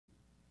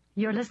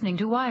You're listening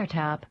to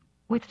WireTap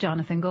with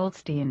Jonathan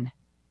Goldstein.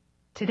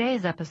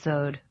 Today's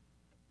episode,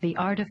 The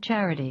Art of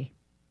Charity.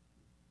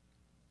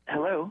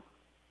 Hello?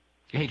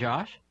 Hey,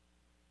 Josh?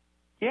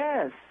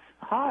 Yes.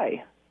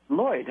 Hi.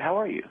 Lloyd, how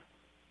are you?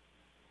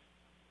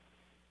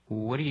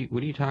 What are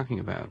you talking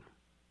about?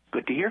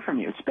 Good to hear from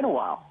you. It's been a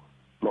while,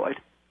 Lloyd.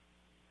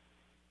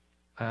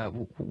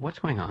 What's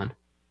going on?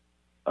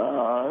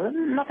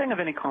 Nothing of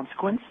any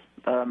consequence.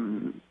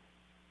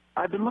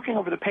 I've been looking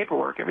over the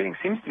paperwork. Everything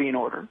seems to be in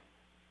order.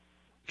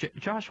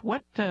 Josh,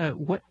 what are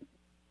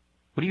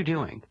you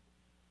doing?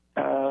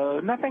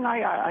 Nothing.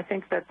 I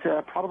think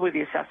that probably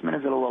the assessment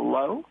is a little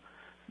low,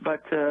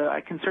 but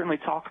I can certainly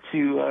talk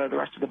to the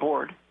rest of the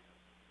board.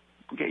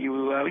 We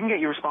can get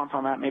your response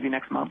on that maybe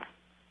next month.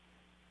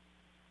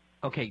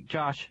 Okay,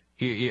 Josh.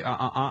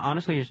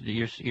 Honestly,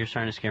 you're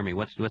starting to scare me.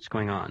 What's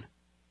going on?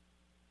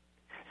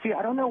 See,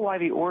 I don't know why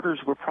the orders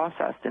were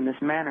processed in this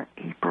manner.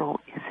 April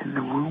is in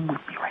the room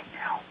with me right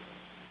now.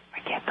 I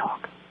can't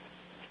talk.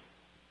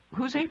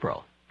 Who's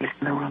April? She's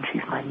in the room.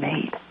 She's my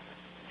maid.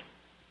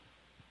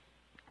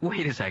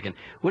 Wait a second.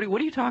 What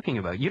are you talking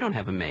about? You don't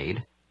have a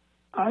maid.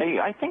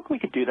 I think we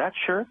could do that.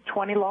 Sure,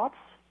 20 lots.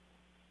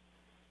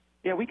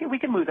 Yeah, we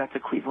can move that to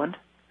Cleveland.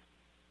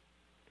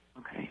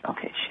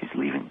 Okay. She's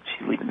leaving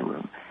the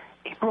room.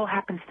 April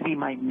happens to be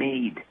my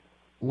maid.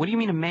 What do you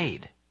mean a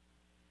maid?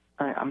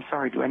 I'm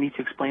sorry. Do I need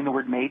to explain the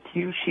word maid to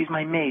you? She's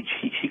my maid.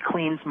 She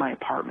cleans my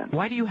apartment.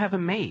 Why do you have a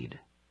maid?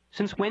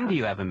 Since when do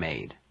you have a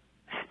maid?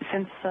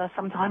 Since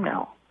some time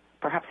now.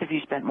 Perhaps if you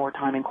spent more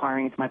time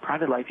inquiring into my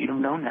private life, you'd have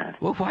known that.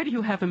 Well, why do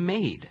you have a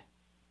maid?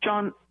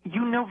 John,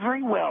 you know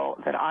very well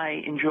that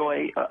I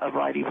enjoy a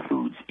variety of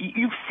foods.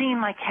 You've seen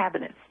my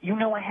cabinets. You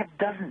know I have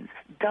dozens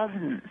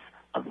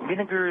of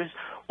vinegars,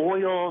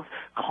 oils,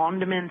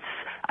 condiments.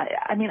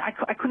 I mean,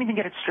 I couldn't even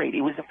get it straight.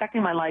 It was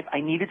affecting my life. I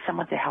needed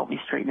someone to help me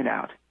straighten it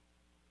out.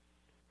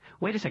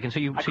 Wait a second.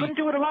 I couldn't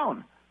do it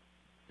alone.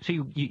 So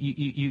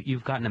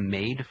you've gotten a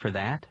maid for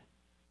that?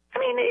 I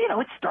mean,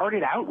 it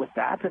started out with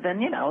that, but then,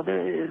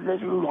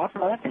 there's lots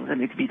of other things that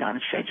need to be done.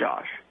 Shay,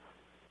 Josh.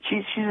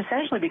 She's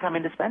essentially become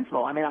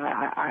indispensable. I mean,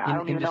 I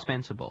don't even know.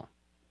 Indispensable?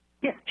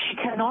 Yes, she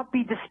cannot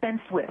be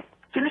dispensed with.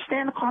 Do you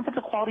understand the concept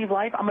of quality of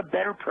life? I'm a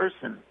better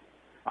person.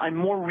 I'm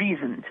more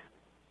reasoned.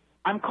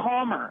 I'm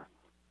calmer.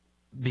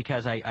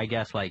 Because I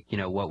guess,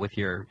 what with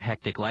your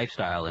hectic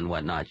lifestyle and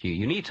whatnot,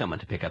 you need someone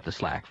to pick up the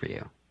slack for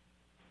you.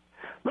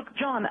 Look,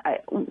 John,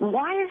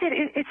 why is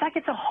it's like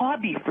it's a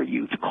hobby for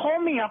you to call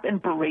me up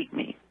and berate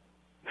me?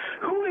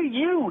 Who are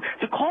you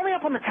to call me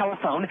up on the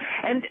telephone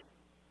and...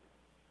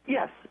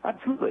 Yes,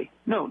 absolutely.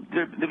 No,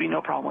 there'll be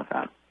no problem with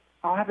that.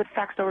 I'll have it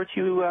faxed over to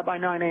you by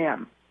 9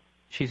 a.m.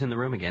 She's in the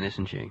room again,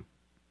 isn't she?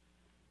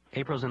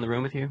 April's in the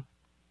room with you?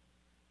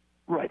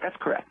 Right, that's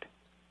correct.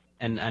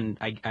 And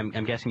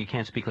I'm guessing you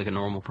can't speak like a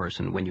normal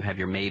person when you have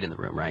your maid in the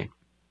room, right?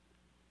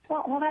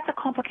 Well, that's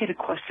a complicated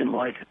question,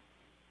 Lloyd.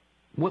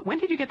 When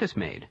did you get this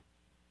maid?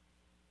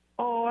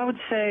 Oh, I would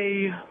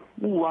say,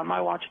 on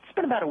my watch, it's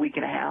been about a week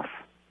and a half.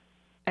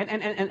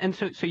 And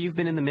so you've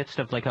been in the midst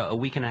of like a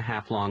week and a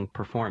half long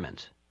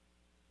performance,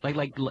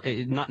 like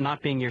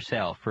not being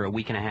yourself for a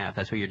week and a half.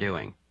 That's what you're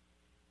doing.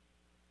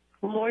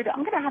 Lloyd,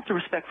 I'm going to have to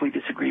respectfully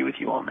disagree with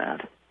you on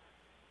that.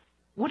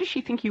 What does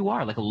she think you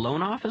are, like a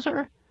loan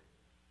officer?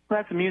 Well,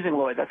 that's amusing,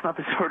 Lloyd. That's not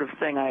the sort of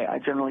thing I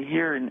generally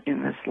hear in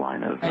this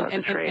line of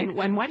the trade.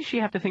 And why does she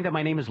have to think that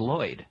my name is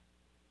Lloyd?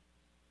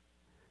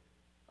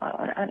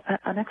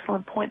 An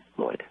excellent point,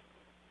 Lloyd.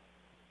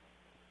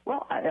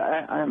 Well,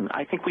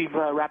 I think we've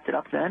wrapped it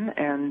up then,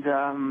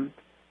 and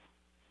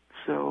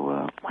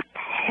so what the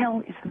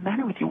hell is the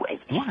matter with you? What?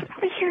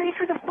 I hear you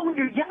through the phone.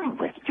 You're yelling.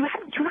 Do you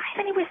not have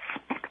any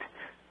respect?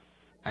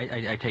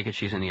 I take it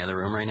she's in the other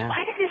room right now?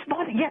 Why does this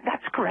bother you? Yeah,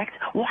 that's correct.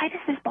 Why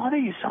does this bother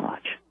you so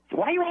much?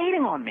 Why are you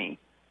hating on me?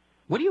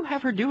 What do you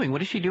have her doing?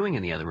 What is she doing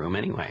in the other room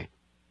anyway?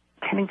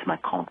 Tending to my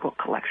comic book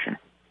collection.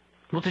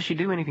 Well, does she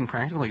do anything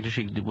practical? Like,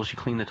 will she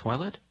clean the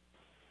toilet?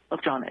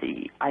 Look, John,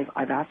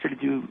 I've asked her to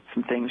do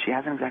some things. She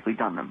hasn't exactly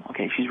done them,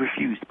 okay? She's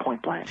refused,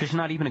 point blank. She's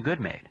not even a good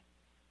maid.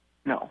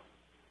 No,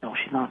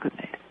 she's not a good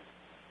maid.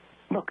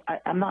 Look,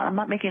 I'm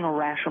not making a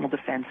rational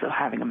defense of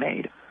having a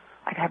maid.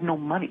 I'd have no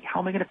money. How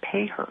am I going to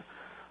pay her?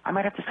 I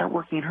might have to start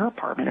working in her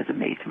apartment as a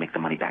maid to make the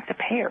money back to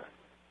pay her.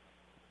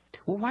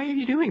 Well, why are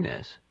you doing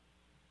this?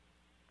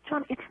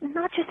 John, it's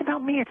not just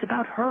about me. It's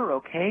about her,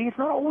 okay? It's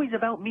not always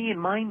about me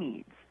and my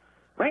needs.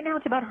 Right now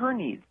it's about her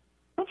needs.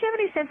 Don't you have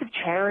any sense of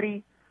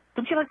charity?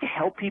 Don't you like to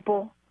help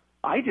people?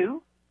 I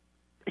do.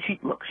 She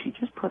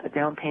just put a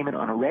down payment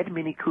on a red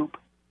Mini Coupe.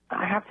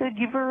 I have to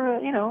give her,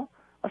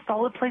 a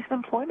solid place of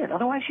employment.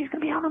 Otherwise, she's going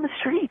to be out on the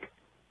street.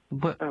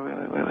 But...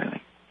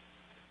 Wait.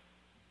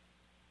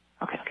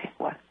 Okay,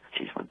 what?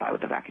 She just went by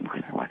with the vacuum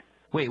cleaner, what?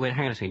 Wait,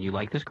 hang on a second. You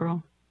like this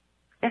girl?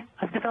 Yeah,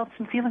 I've developed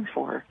some feelings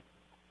for her.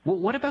 Well,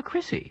 what about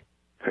Chrissy?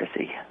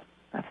 Chrissy.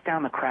 That's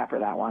down the crapper,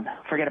 that one.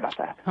 Forget about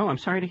that. Oh, I'm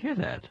sorry to hear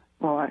that.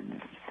 Well,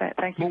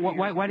 thank you. Well,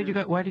 why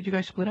did you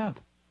guys split up?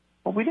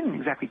 Well, we didn't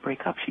exactly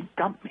break up. She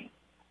dumped me.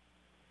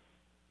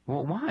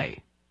 Well, why?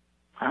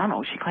 I don't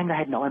know. She claimed I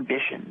had no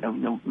ambition,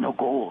 no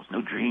goals,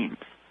 no dreams.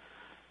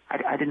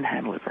 I didn't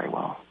handle it very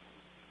well.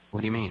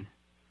 What do you mean?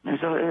 And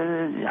so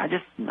I've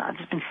just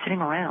been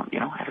sitting around, you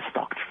know. I have a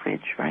stocked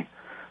fridge, right?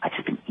 I've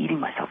just been eating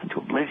myself into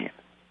oblivion.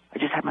 I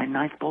just had my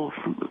ninth bowl of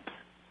Fruit Loops.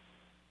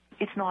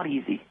 It's not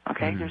easy,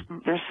 okay? Mm-hmm.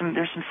 There's some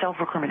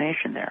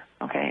self-recrimination there,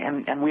 okay?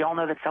 And we all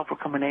know that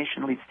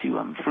self-recrimination leads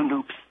to Fruit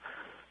Loops,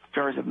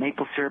 jars of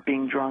maple syrup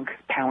being drunk,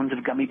 pounds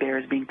of gummy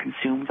bears being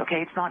consumed.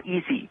 Okay, it's not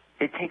easy.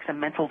 It takes a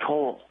mental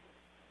toll.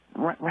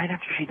 Right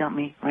after she dumped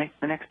me, right,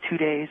 the next 2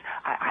 days,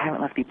 I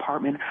haven't left the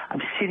apartment.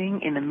 I'm sitting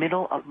in the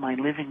middle of my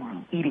living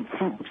room eating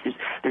Fruit Loops.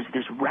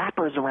 There's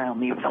wrappers around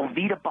me,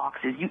 Velveeta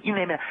boxes, you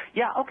name it.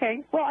 Yeah,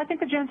 okay. Well, I think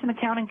the Jensen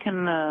accounting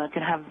can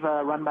have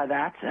run by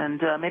that, and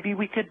maybe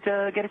we could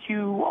get it to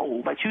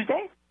you, by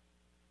Tuesday?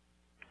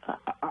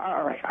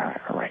 All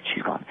right.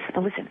 She's gone.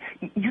 Now listen,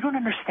 you don't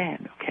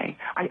understand, okay?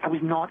 I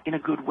was not in a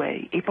good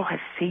way. April has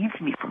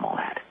saved me from all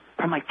that,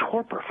 from my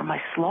torpor, from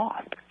my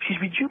sloth. She's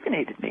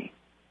rejuvenated me.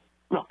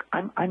 Look,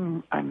 I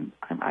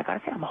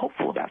gotta say, I'm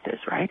hopeful about this,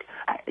 right?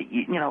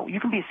 You know, you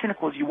can be as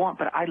cynical as you want,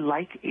 but I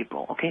like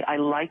April, okay? I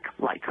like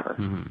her,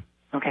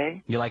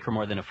 okay? You like her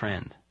more than a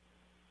friend.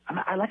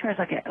 I like her as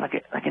like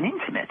an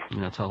intimate.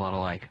 That's a lot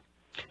of like.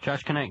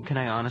 Josh, can I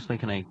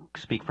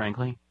speak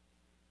frankly?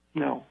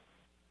 No.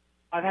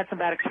 I've had some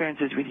bad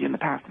experiences with you in the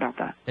past about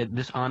that.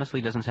 This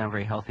honestly doesn't sound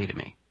very healthy to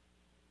me.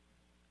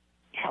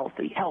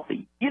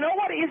 Healthy. You know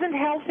what isn't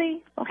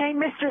healthy? Okay,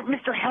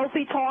 Mr.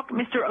 Healthy Talk,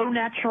 Mr. Au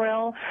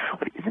Naturel.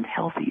 What isn't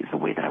healthy is the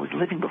way that I was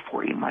living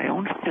before, in my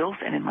own filth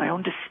and in my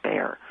own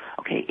despair.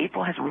 Okay,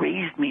 April has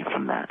raised me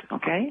from that,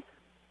 okay?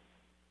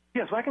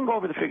 Yes, I can go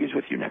over the figures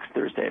with you next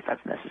Thursday if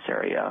that's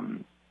necessary.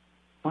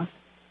 What?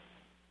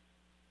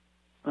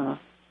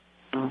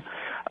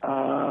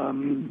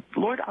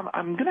 Lloyd,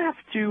 I'm gonna have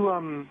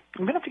to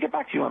get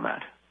back to you on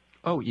that.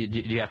 Oh, do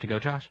you have to go,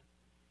 Josh?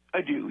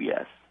 I do,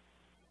 yes.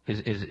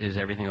 Is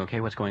everything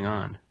okay? What's going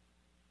on?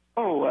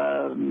 Oh,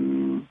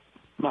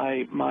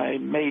 my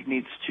maid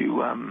needs a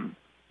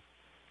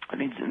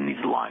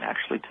line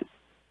actually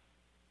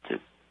to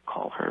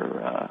call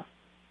her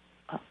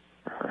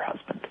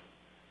husband.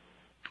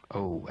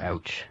 Oh,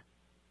 ouch.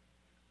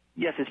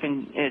 Yes, it's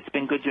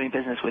been good doing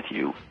business with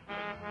you.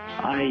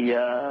 I'm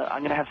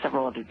going to have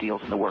several other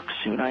deals in the works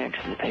soon. I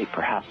anticipate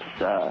perhaps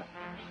a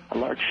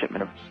large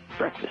shipment of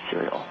breakfast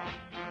cereal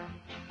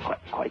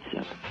quite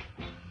soon.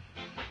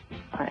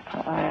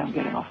 I am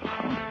getting off the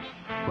phone.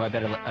 Well, I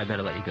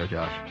better let you go,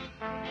 Josh.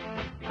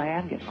 I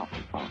am getting off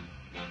the phone.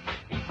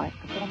 I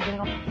said I'm getting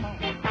off the phone.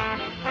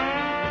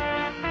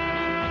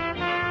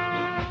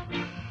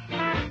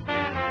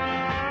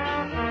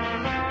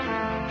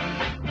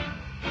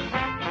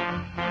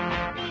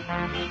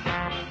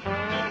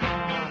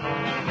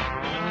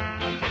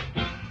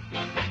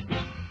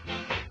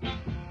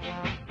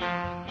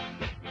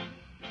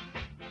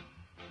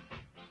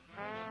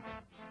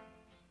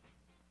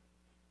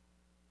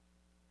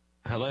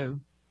 Hello?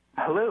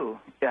 Hello.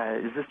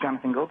 Is this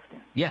Jonathan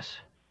Goldstein? Yes.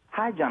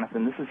 Hi,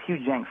 Jonathan. This is Hugh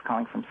Jenks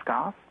calling from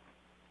SCOFF.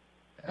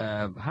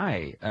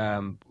 Hi.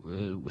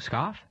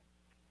 Scoff?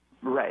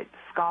 Right.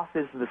 SCOFF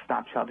is the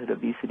Stop Childhood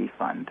Obesity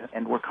Fund,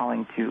 and we're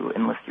calling to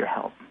enlist your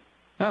help.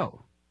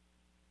 Oh.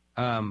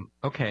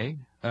 Okay.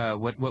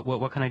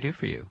 What can I do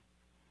for you?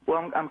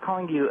 Well, I'm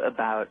calling you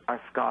about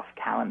our SCOFF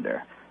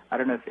calendar. I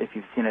don't know if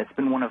you've seen it. It's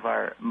been one of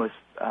our most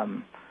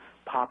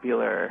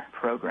popular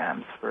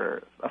programs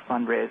for a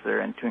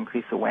fundraiser and to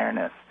increase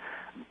awareness.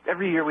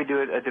 Every year we do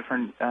it at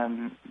different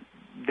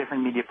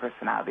media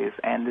personalities,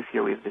 and this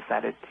year we've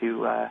decided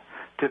to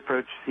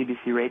approach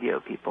CBC radio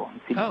people,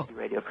 CBC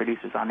radio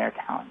producers on their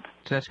talent.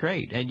 So that's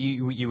great. And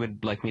you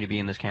would like me to be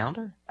in this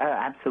calendar?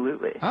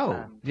 Absolutely.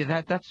 Oh,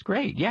 that's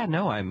great. Yeah,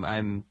 no,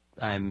 I'm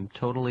in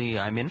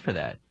for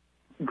that.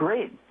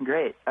 Great.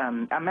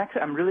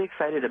 I'm really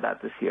excited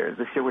about this year.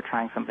 This year we're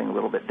trying something a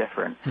little bit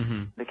different.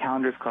 Mm-hmm. The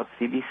calendar is called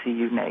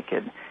CBCU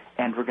Naked,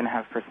 and we're going to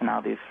have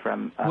personalities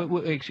from...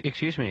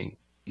 excuse me,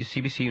 is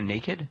CBCU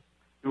Naked?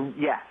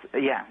 Yes,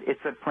 yeah,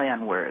 it's a play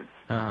on words.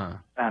 Uh-huh.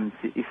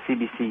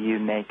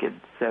 CBCU Naked.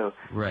 So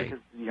right.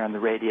 Because you're on the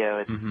radio,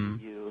 it's mm-hmm.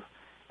 you.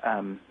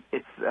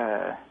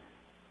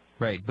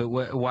 Right, but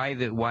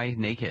why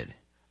naked?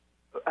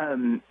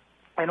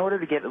 In order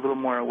to get a little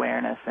more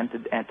awareness and to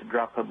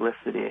draw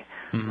publicity,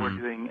 mm-hmm. we're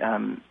doing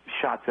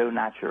shots au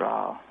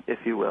natural,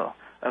 if you will,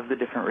 of the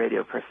different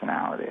radio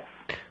personalities.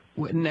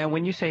 Now,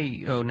 when you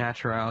say au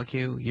natural,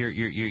 you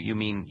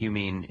mean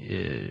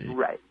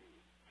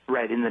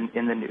right in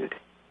the nude.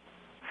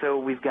 So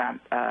we've got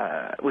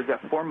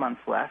 4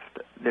 months left.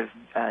 There's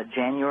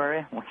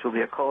January, which will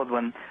be a cold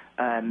one,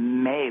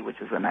 May, which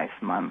is a nice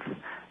month,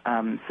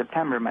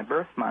 September, my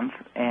birth month,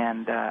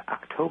 and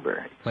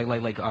October.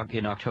 Like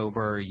in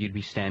October, you'd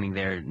be standing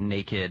there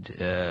naked,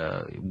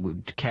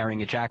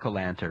 carrying a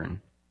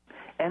jack-o'-lantern.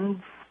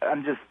 And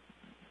I'm just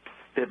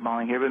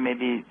spitballing here, but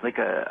maybe like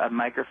a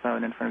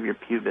microphone in front of your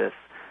pubis,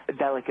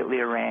 delicately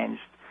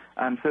arranged.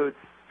 So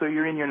So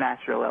you're in your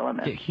natural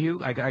element. Yeah,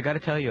 Hugh, I got to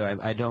tell you,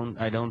 I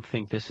don't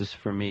think this is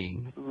for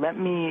me.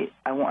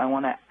 I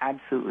want to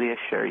absolutely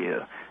assure you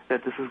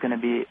that this is going to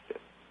be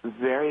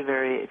very,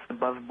 very, it's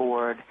above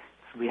board.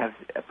 We have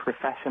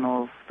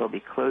professionals. There'll be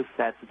closed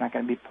sets. It's not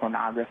going to be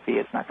pornography.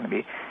 It's not going to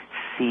be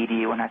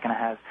seedy. We're not going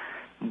to have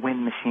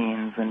wind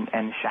machines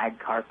and shag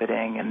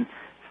carpeting and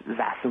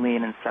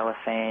Vaseline and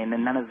cellophane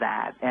and none of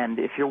that. And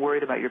if you're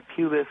worried about your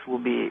pubis,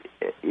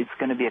 it's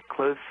going to be a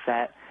closed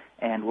set,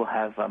 and we'll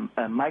have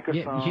a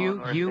microphone.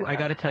 Yeah, Hugh, I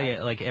got to tell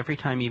you, like every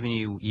time even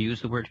you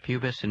use the word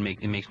pubis, it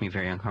makes me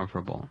very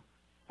uncomfortable.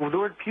 Well, the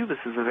word pubis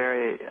is a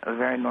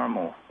very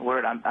normal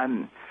word.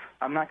 I'm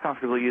not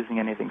comfortable using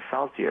anything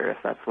saltier, if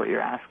that's what you're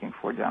asking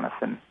for,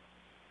 Jonathan.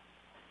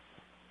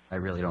 I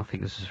really don't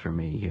think this is for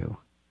me, Hugh.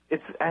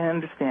 I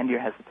understand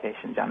your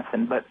hesitation,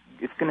 Jonathan, but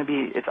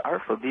it's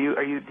artful. Do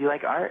you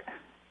like art?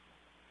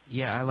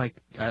 Yeah, I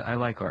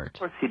like art. Of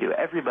course you do.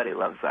 Everybody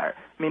loves art.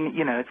 I mean,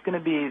 it's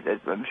going to be,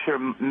 I'm sure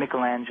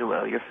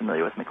Michelangelo, you're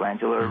familiar with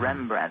Michelangelo, or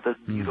Rembrandt, those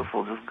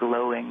beautiful, just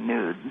glowing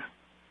nudes.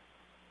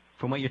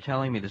 From what you're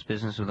telling me, this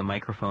business with a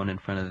microphone in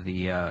front of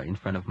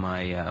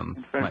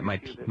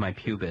my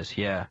pubis,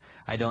 yeah,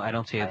 I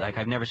don't see it. Like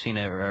I've never seen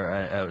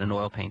an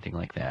oil painting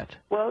like that.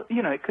 Well,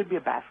 it could be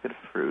a basket of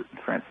fruit,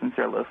 for instance,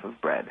 or a loaf of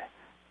bread.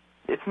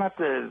 It's not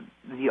the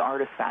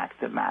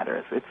artifact that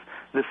matters. It's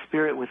the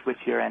spirit with which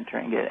you're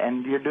entering it,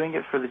 and you're doing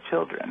it for the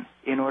children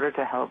in order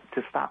to help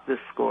to stop this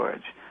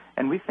scourge.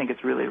 And we think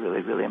it's really,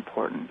 really, really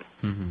important.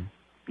 Mm-hmm.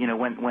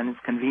 When it's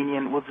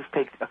convenient, we'll just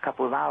take a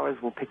couple of hours.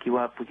 We'll pick you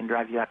up. We can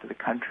drive you out to the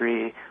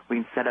country. We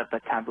can set up a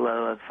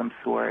tableau of some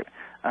sort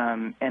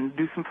and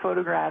do some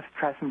photographs,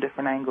 try some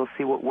different angles,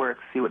 see what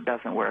works, see what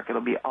doesn't work.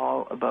 It'll be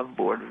all above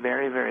board,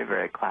 very, very,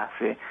 very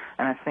classy.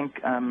 And I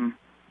think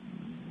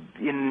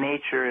in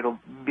nature, it'll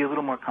be a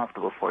little more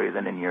comfortable for you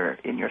than in your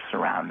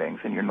surroundings,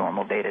 in your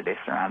normal day-to-day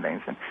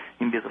surroundings, and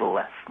you can be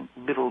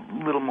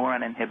a little more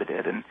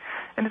uninhibited. And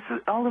it's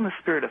all in the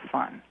spirit of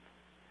fun.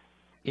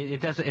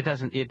 It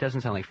doesn't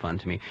sound like fun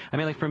to me. I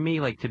mean, like for me,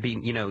 like to be,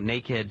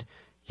 naked,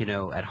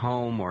 at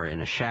home or in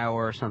a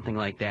shower or something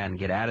like that, and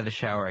get out of the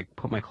shower, I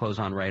put my clothes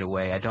on right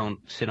away. I don't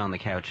sit on the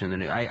couch and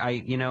then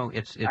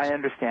it's. I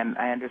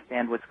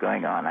understand what's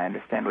going on. I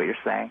understand what you're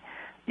saying.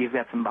 You've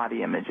got some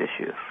body image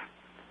issues.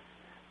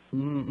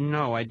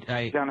 No,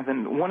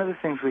 Jonathan, one of the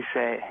things we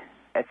say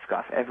at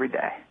Scoff every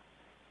day,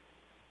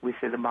 we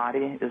say the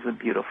body is a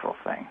beautiful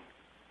thing.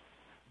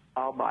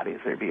 All bodies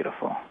are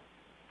beautiful.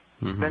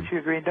 Mm-hmm. Don't you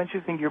agree? Don't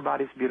you think your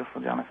body's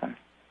beautiful, Jonathan?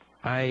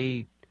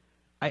 I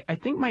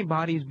think my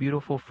body's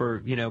beautiful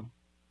for,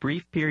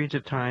 brief periods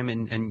of time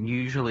and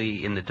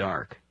usually in the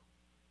dark.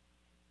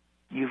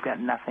 You've got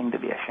nothing to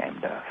be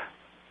ashamed of.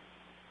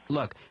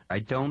 Look, I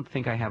don't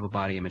think I have a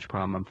body image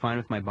problem. I'm fine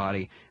with my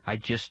body. I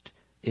just,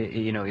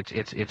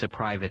 it's a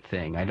private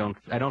thing. I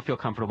don't feel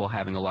comfortable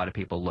having a lot of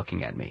people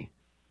looking at me.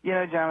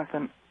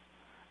 Jonathan,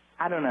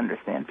 I don't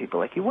understand people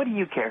like you. What do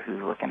you care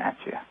who's looking at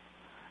you?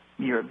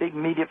 You're a big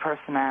media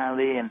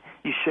personality, and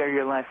you share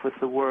your life with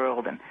the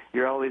world, and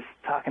you're always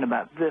talking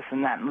about this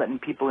and that and letting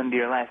people into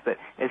your life. But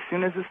as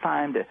soon as it's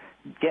time to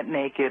get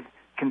naked,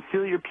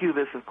 conceal your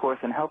pubis, of course,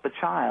 and help a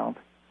child,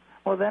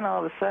 well, then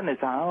all of a sudden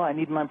it's, I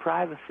need my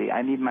privacy.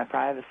 I need my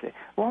privacy.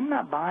 Well, I'm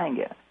not buying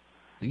it.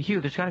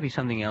 Hugh, there's got to be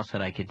something else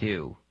that I could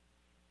do.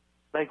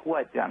 Like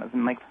what,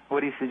 Jonathan? Like,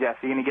 what do you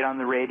suggest? Are you going to get on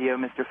the radio,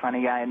 Mr.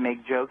 Funny Guy, and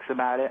make jokes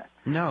about it?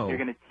 No. You're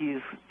going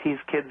to tease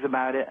kids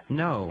about it?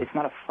 No. It's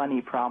not a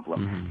funny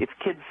problem. Mm-hmm. It's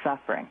kids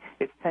suffering.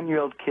 It's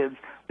 10-year-old kids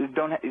who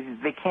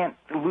they can't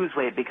lose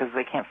weight because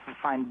they can't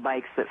find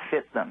bikes that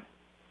fit them.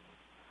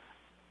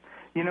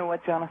 You know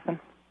what, Jonathan?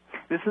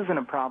 This isn't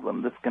a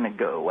problem that's going to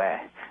go away.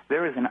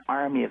 There is an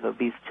army of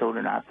obese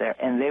children out there,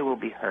 and they will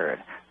be heard.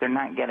 They're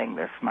not getting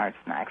their smart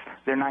snacks.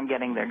 They're not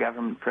getting their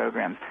government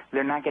programs.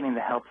 They're not getting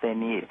the help they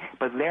need.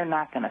 But they're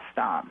not going to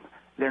stop.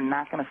 They're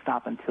not going to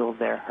stop until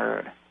they're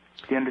heard.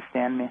 Do you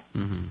understand me?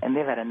 Mm-hmm. And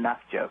they've had enough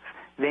jokes.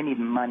 They need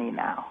money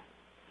now.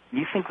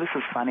 You think this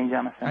is funny,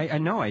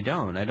 Jonathan? No, I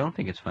don't. I don't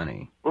think it's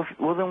funny.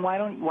 Well, then why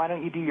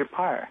don't you do your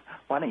part?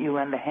 Why don't you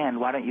lend a hand?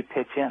 Why don't you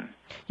pitch in?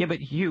 Yeah, but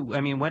Hugh,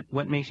 I mean,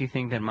 what makes you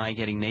think that my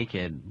getting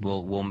naked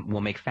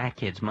will make fat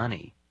kids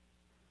money?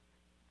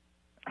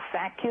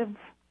 Fat kids?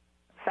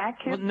 Fat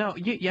kids? Well, no,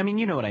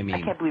 you know what I mean.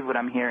 I can't believe what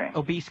I'm hearing.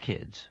 Obese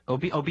kids.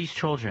 Obese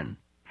children.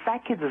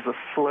 Fat kids is a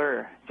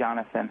slur,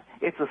 Jonathan.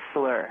 It's a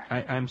slur.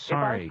 I'm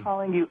sorry.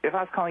 If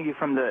I was calling you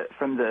from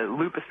the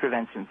Lupus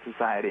Prevention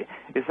Society,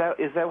 is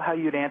that how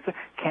you'd answer?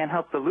 Can't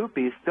help the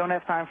Loopies. Don't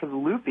have time for the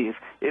Loopies.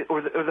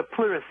 Or the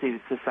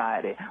Pleurisy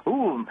Society.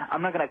 Ooh,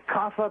 I'm not going to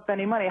cough up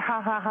any money. Ha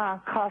ha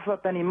ha, cough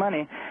up any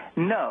money.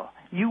 No,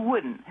 you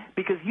wouldn't,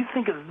 because you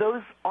think of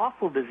those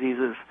awful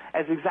diseases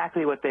as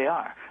exactly what they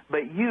are.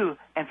 But you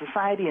and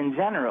society in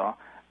general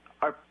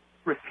are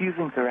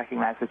refusing to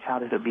recognize that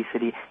childhood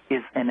obesity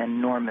is an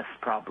enormous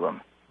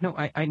problem. No,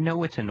 I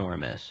know it's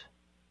enormous.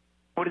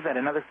 What is that,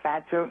 another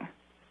fat joke?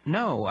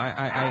 No,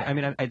 I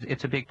mean,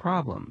 it's a big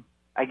problem.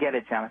 I get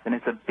it, Jonathan.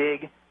 It's a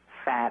big,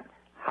 fat,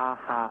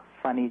 ha-ha,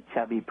 funny,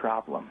 chubby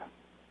problem.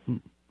 Well,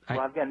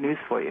 I've got news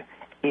for you.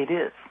 It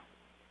is.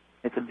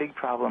 It's a big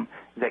problem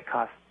that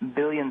costs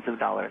billions of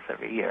dollars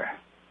every year.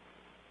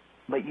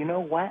 But you know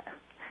what?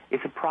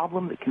 It's a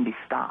problem that can be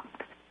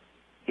stopped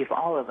if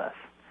all of us,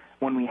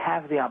 when we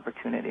have the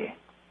opportunity,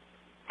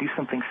 do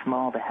something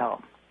small to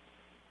help.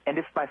 And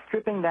if by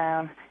stripping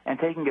down and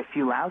taking a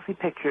few lousy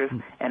pictures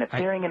and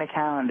appearing in a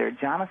calendar,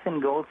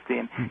 Jonathan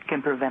Goldstein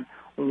can prevent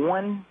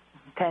one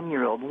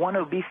 10-year-old, one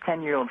obese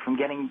 10-year-old from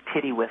getting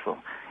titty whistle,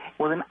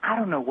 well, then I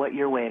don't know what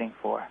you're waiting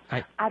for.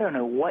 I don't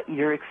know what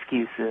your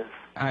excuse is.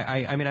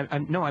 I'm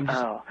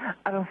just... Oh,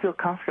 I don't feel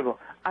comfortable.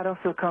 I don't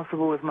feel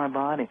comfortable with my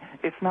body.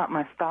 It's not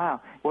my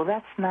style. Well,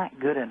 that's not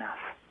good enough.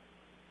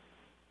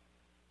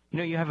 You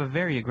know, you have a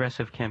very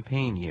aggressive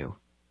campaign, you.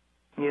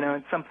 You know,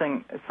 it's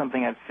something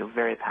I feel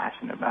very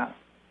passionate about.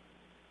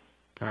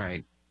 All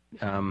right.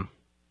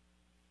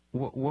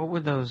 What were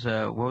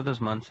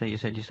those months that you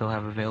said you still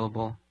have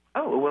available?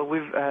 Oh, well,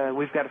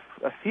 we've got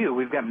a few.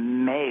 We've got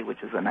May,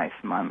 which is a nice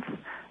month.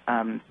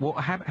 Well,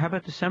 how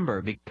about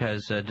December?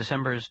 Because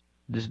December's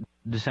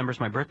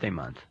my birthday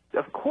month.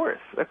 Of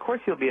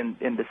course you'll be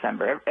in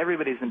December.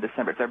 Everybody's in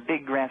December. It's our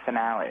big grand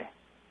finale.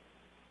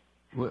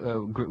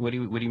 What do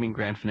you mean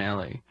grand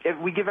finale?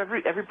 We give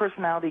every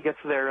personality gets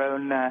their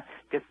own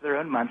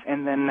month,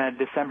 and then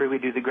December we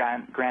do the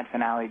grand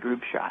finale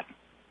group shot.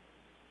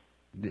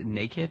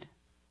 Naked?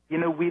 You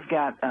know, we've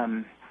got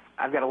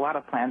I've got a lot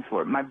of plans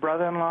for it. My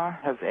brother-in-law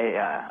has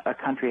a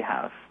country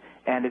house,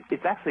 and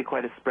it's actually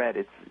quite a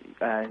spread.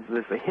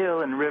 There's a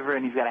hill and river,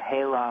 and he's got a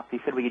hayloft. He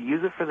said we could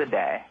use it for the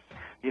day.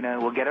 You know,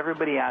 we'll get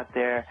everybody out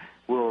there.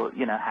 We'll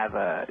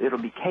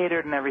it'll be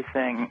catered and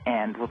everything,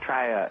 and we'll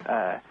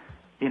try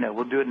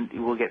we'll do it.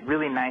 We'll get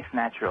really nice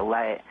natural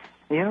light.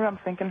 You know what I'm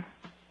thinking?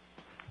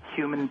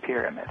 Human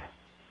pyramid.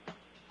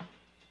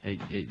 A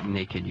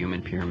naked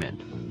human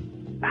pyramid.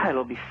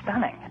 It'll be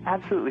stunning,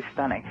 absolutely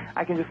stunning.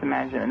 I can just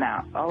imagine it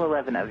now. All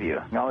 11 of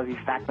you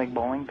stacked like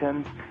bowling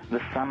pins,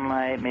 the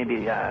sunlight,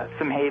 maybe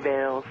some hay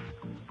bales.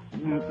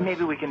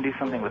 Maybe we can do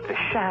something with the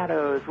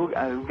shadows.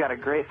 We've got a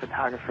great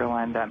photographer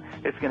lined up.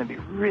 It's going to be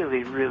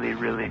really, really,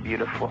 really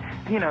beautiful.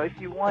 You know, if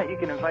you want, you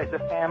can invite the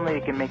family.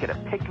 You can make it a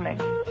picnic.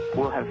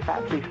 We'll have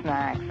fancy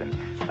snacks,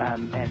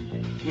 and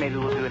maybe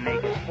we'll do a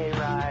naked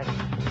hayride.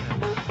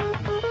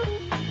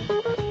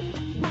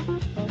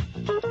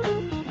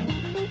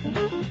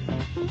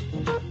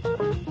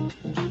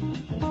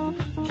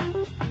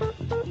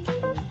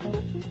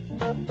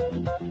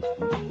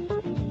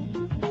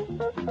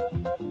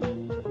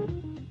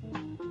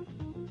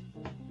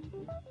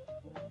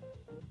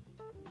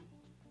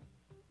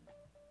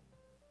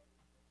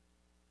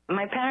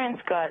 My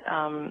parents got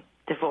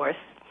divorced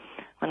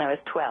when I was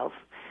 12,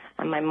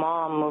 and my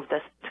mom moved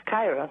us to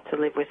Cairo to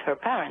live with her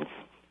parents.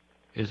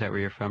 Is that where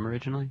you're from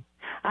originally?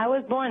 I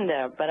was born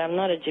there, but I'm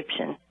not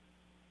Egyptian.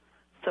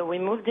 So we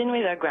moved in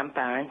with our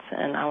grandparents,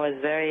 and I was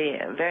very,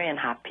 very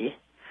unhappy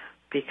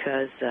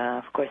because,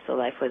 of course, the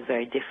life was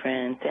very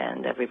different,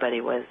 and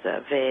everybody was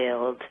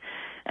veiled,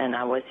 and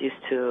I was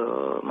used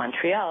to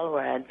Montreal,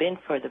 where I had been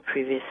for the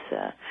previous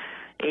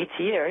 8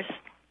 years.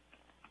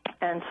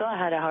 And so I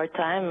had a hard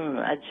time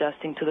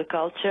adjusting to the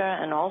culture,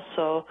 and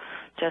also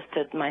just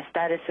that my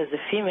status as a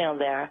female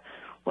there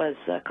was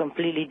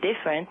completely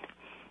different,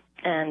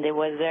 and it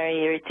was very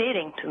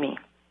irritating to me.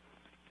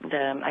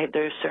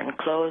 There's certain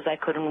clothes I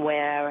couldn't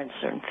wear and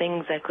certain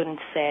things I couldn't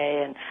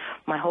say, and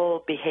my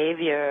whole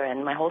behavior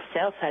and my whole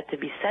self had to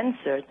be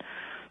censored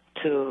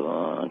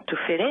to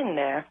fit in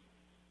there.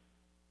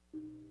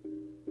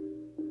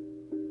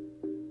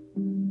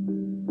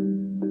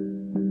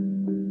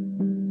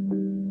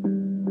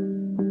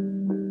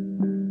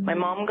 My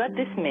mom got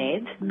this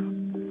maid,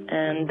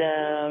 and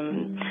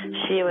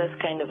she was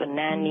kind of a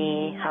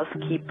nanny,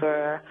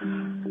 housekeeper.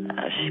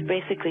 She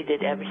basically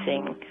did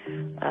everything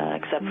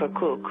except for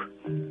cook.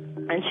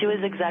 And she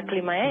was exactly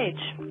my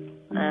age.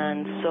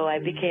 And so I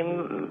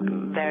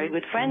became very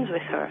good friends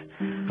with her.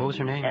 What was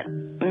her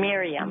name?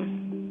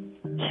 Miriam.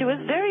 She was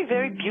very,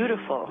 very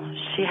beautiful.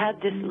 She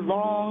had this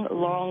long,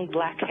 long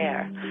black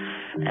hair,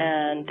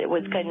 and it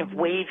was kind of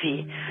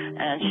wavy,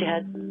 and she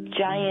had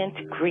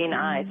giant green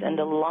eyes and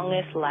the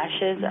longest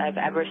lashes I've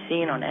ever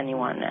seen on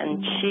anyone.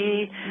 And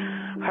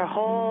her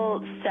whole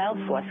self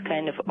was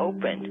kind of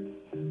open.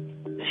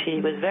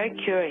 She was very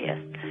curious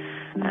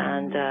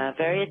and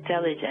very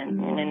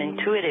intelligent in an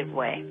intuitive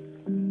way.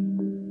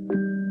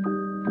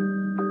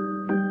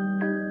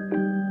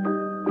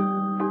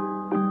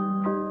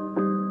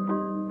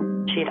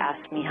 She'd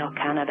asked me how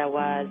Canada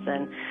was,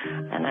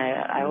 and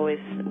I always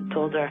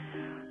told her,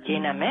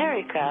 in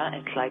America,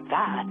 it's like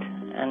that.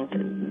 And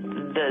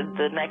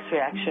the next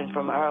reaction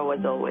from her was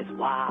always,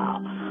 wow,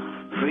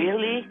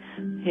 really?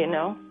 You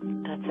know,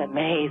 that's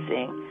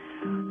amazing.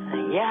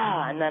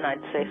 Yeah, and then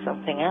I'd say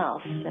something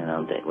else,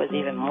 that was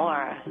even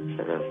more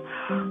sort of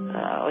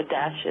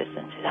audacious.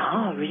 And she'd say,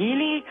 oh,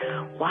 really?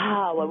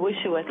 Wow, I wish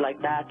it was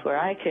like that where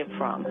I came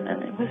from.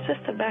 And it was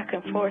just a back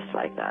and forth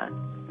like that.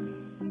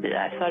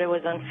 I thought it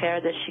was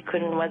unfair that she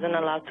wasn't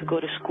allowed to go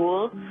to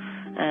school,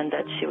 and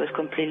that she was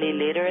completely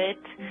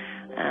illiterate,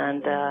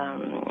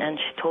 and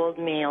she told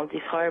me all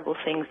these horrible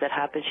things that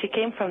happened. She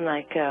came from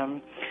like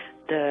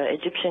the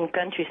Egyptian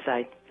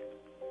countryside.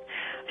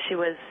 She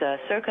was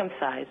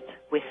circumcised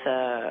with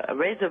a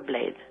razor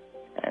blade,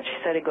 and she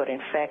said it got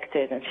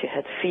infected, and she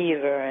had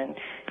fever, and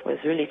it was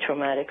really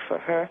traumatic for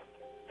her.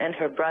 And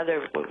her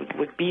brother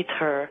would beat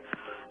her.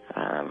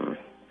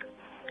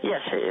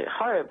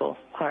 Horrible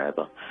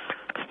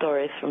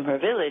stories from her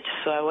village.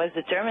 So I was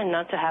determined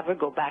not to have her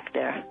go back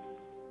there.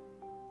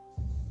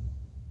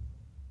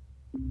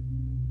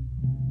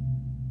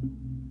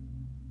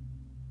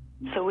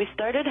 So we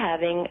started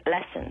having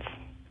lessons,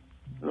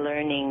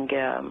 learning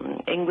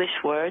English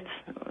words,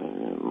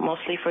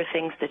 mostly for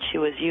things that she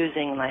was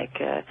using, like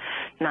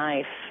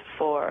knife,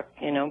 fork,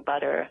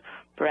 butter,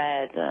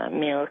 bread,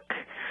 milk,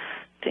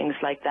 things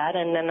like that.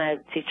 And then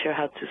I'd teach her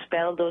how to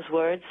spell those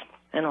words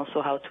and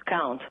also how to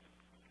count.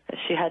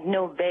 She had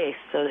no base,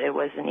 so it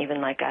wasn't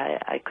even like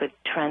I could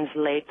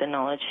translate the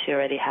knowledge she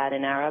already had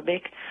in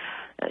Arabic.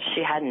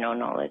 She had no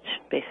knowledge,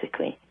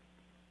 basically.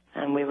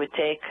 And we would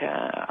take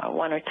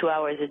 1 or 2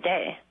 hours a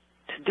day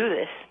to do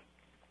this.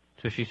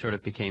 So she sort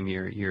of became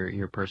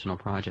your personal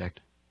project.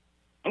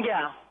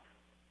 Yeah.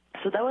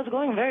 So that was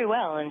going very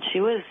well, and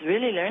she was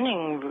really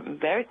learning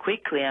very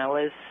quickly. I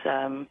was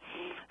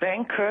very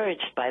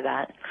encouraged by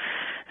that.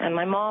 And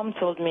my mom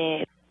told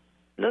me,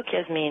 look,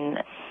 Yasmin,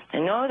 I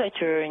know that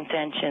your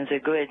intentions are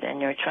good and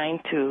you're trying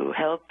to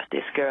help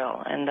this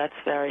girl, and that's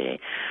very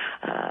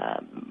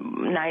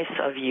nice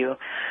of you.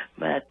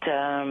 But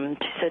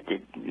she said,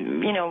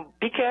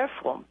 be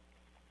careful,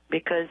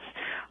 because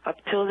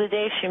up till the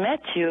day she met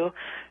you,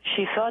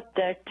 she thought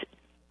that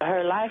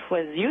her life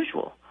was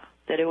usual,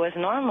 that it was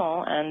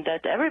normal, and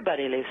that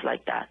everybody lives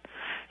like that.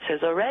 She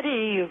says,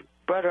 already you've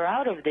brought her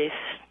out of this,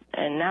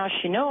 and now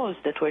she knows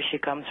that where she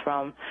comes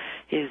from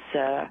is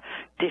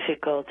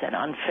difficult and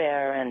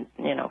unfair and,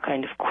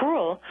 kind of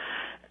cruel.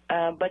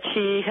 But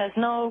she has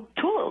no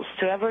tools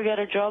to ever get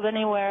a job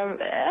anywhere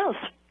else.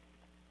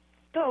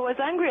 So I was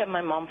angry at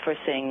my mom for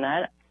saying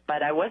that,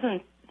 but I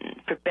wasn't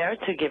prepared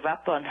to give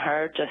up on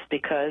her just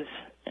because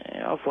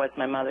of what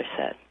my mother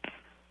said.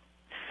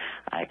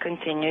 I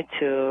continued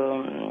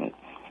to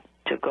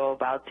go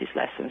about these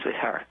lessons with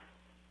her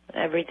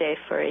every day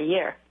for a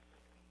year.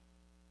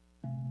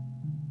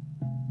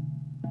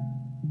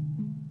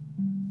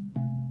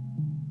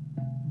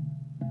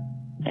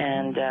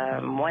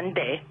 And one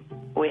day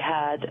we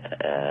had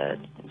a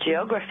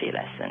geography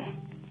lesson.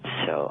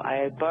 So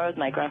I borrowed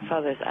my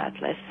grandfather's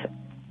atlas,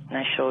 and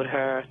I showed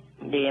her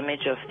the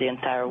image of the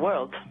entire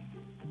world,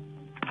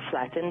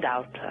 flattened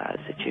out as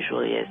it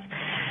usually is.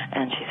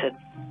 And she said,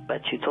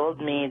 but you told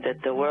me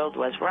that the world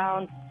was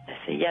round. I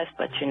said, yes,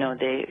 but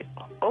they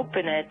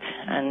open it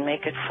and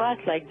make it flat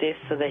like this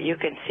so that you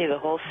can see the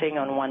whole thing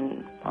on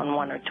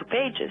one or two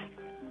pages.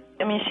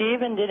 I mean, she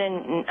even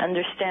didn't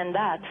understand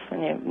that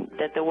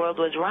the world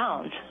was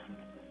round.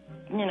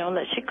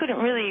 That she couldn't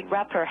really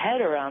wrap her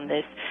head around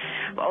this,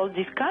 all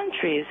these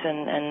countries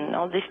and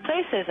all these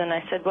places. And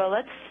I said, well,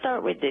 let's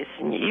start with this.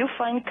 And you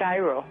find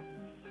Cairo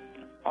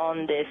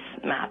on this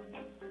map.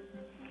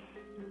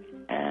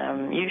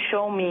 You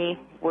show me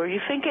where you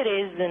think it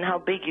is and how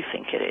big you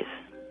think it is.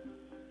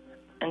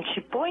 And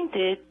she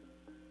pointed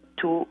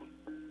to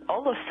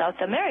all of South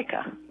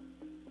America.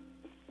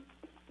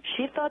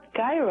 She thought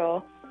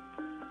Cairo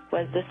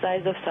was the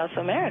size of South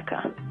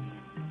America.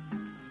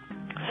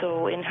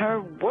 So in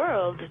her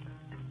world,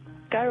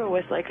 Cairo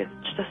was like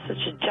just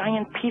such a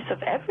giant piece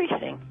of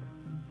everything.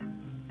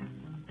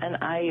 And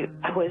I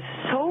was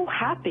so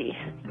happy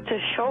to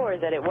show her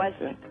that it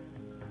wasn't.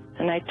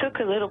 And I took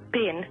a little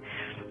pin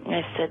and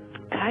I said,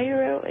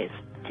 Cairo is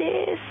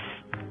this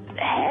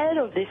head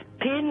of this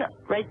pin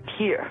right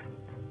here.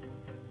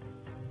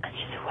 And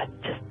she said,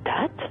 what, just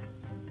that?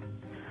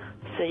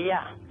 I said,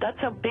 yeah, that's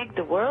how big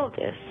the world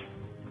is.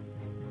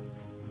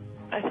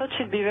 I thought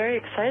she'd be very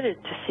excited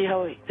to see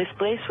how this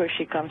place where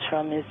she comes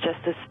from is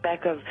just a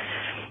speck of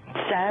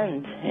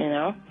sand,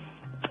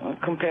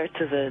 compared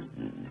to the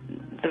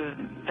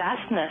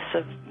vastness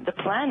of the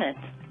planet.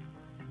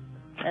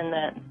 And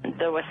that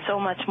there was so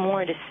much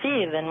more to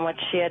see than what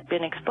she had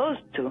been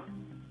exposed to.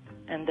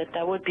 And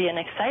that would be an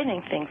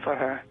exciting thing for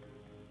her.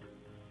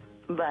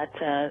 But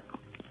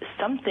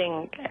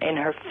something in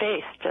her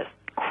face just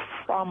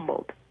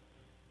crumbled.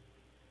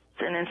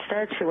 And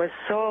instead she was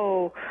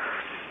so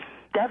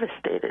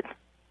devastated.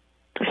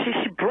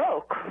 She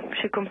broke.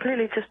 She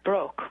completely just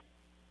broke.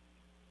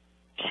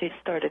 She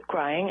started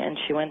crying, and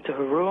she went to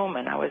her room,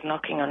 and I was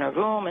knocking on her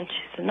room, and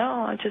she said,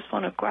 no, I just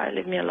want to cry,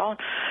 leave me alone.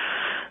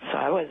 So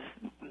I was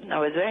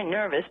very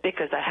nervous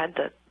because I had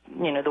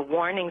the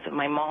warnings of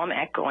my mom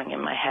echoing in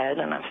my head,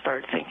 and I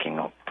started thinking,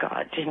 oh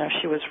God,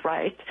 she was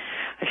right.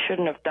 I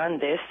shouldn't have done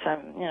this,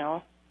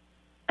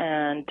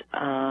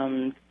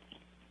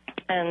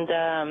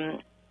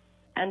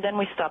 And then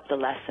we stopped the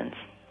lessons.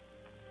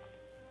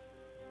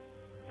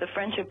 The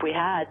friendship we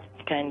had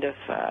kind of,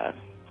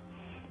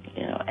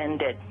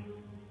 ended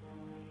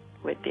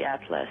with the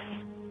atlas.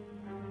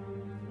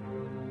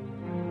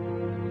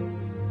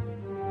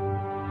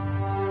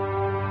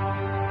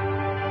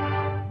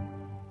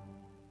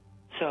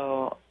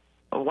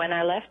 when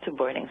I left to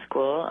boarding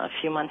school, a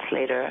few months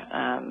later,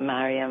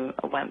 Mariam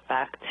went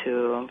back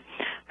to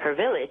her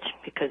village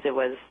because it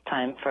was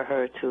time for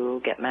her to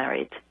get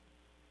married.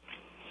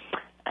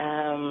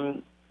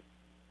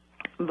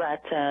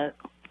 But a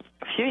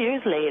few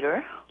years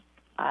later,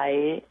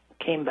 I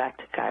came back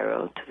to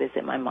Cairo to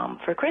visit my mom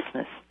for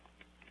Christmas.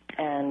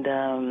 And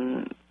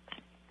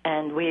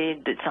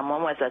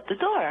someone was at the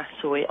door,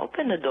 so we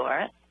opened the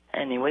door,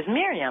 and it was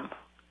Miriam.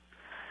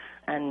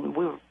 And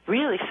we were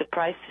really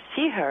surprised to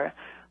see her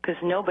because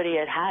nobody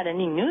had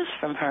any news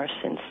from her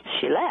since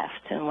she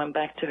left and went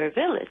back to her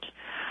village.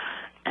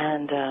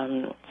 And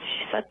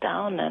she sat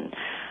down, and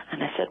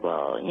I said,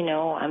 well,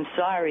 I'm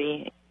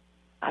sorry.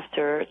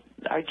 After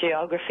our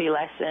geography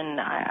lesson,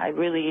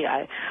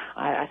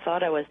 I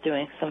thought I was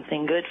doing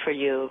something good for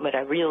you, but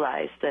I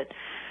realized that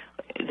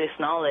this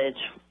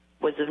knowledge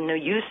was of no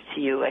use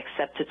to you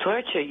except to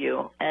torture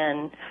you,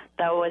 and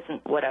that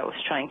wasn't what I was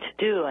trying to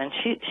do. And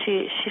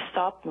she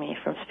stopped me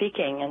from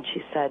speaking, and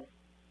she said,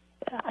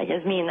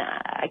 Yasmin,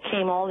 I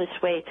came all this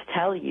way to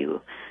tell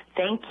you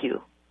thank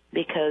you,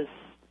 because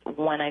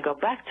when I go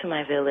back to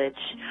my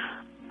village,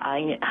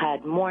 I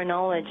had more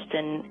knowledge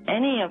than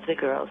any of the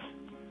girls,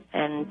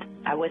 and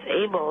I was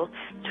able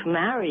to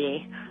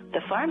marry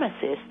the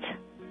pharmacist,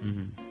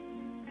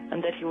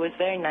 and that he was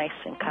very nice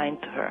and kind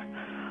to her.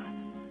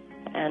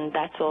 And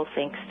that's all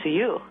thanks to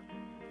you.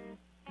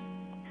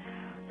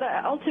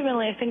 But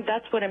ultimately, I think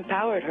that's what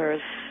empowered her.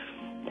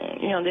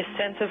 This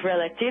sense of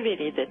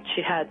relativity that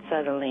she had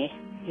suddenly,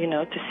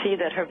 to see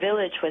that her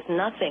village was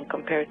nothing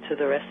compared to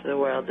the rest of the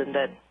world, and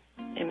that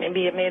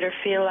maybe it made her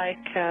feel like,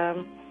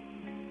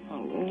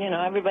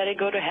 everybody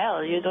go to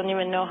hell. You don't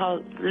even know how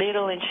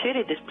little and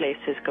shitty this place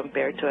is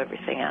compared to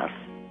everything else.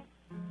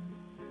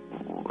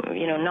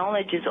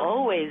 Knowledge is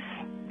always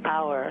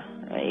power,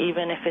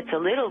 even if it's a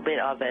little bit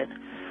of it.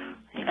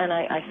 And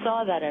I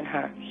saw that in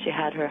her. She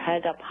had her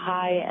head up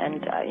high,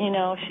 and,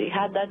 she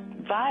had that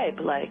vibe,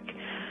 like,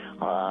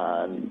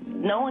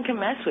 no one can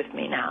mess with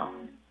me now.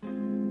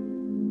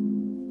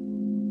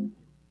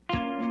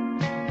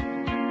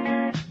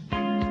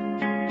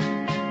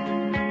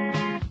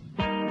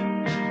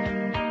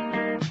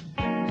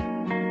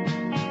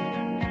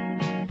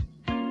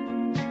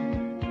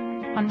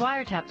 On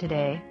WireTap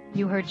today,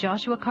 you heard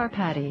Joshua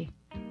Carpati,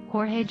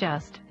 Jorge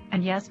Just,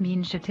 and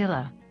Yasmin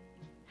Shatila.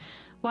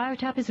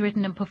 WireTap is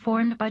written and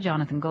performed by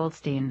Jonathan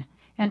Goldstein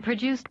and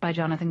produced by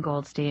Jonathan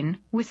Goldstein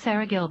with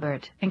Sarah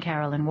Gilbert and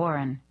Carolyn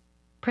Warren.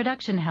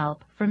 Production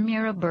help from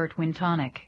Mira Burt Wintonic.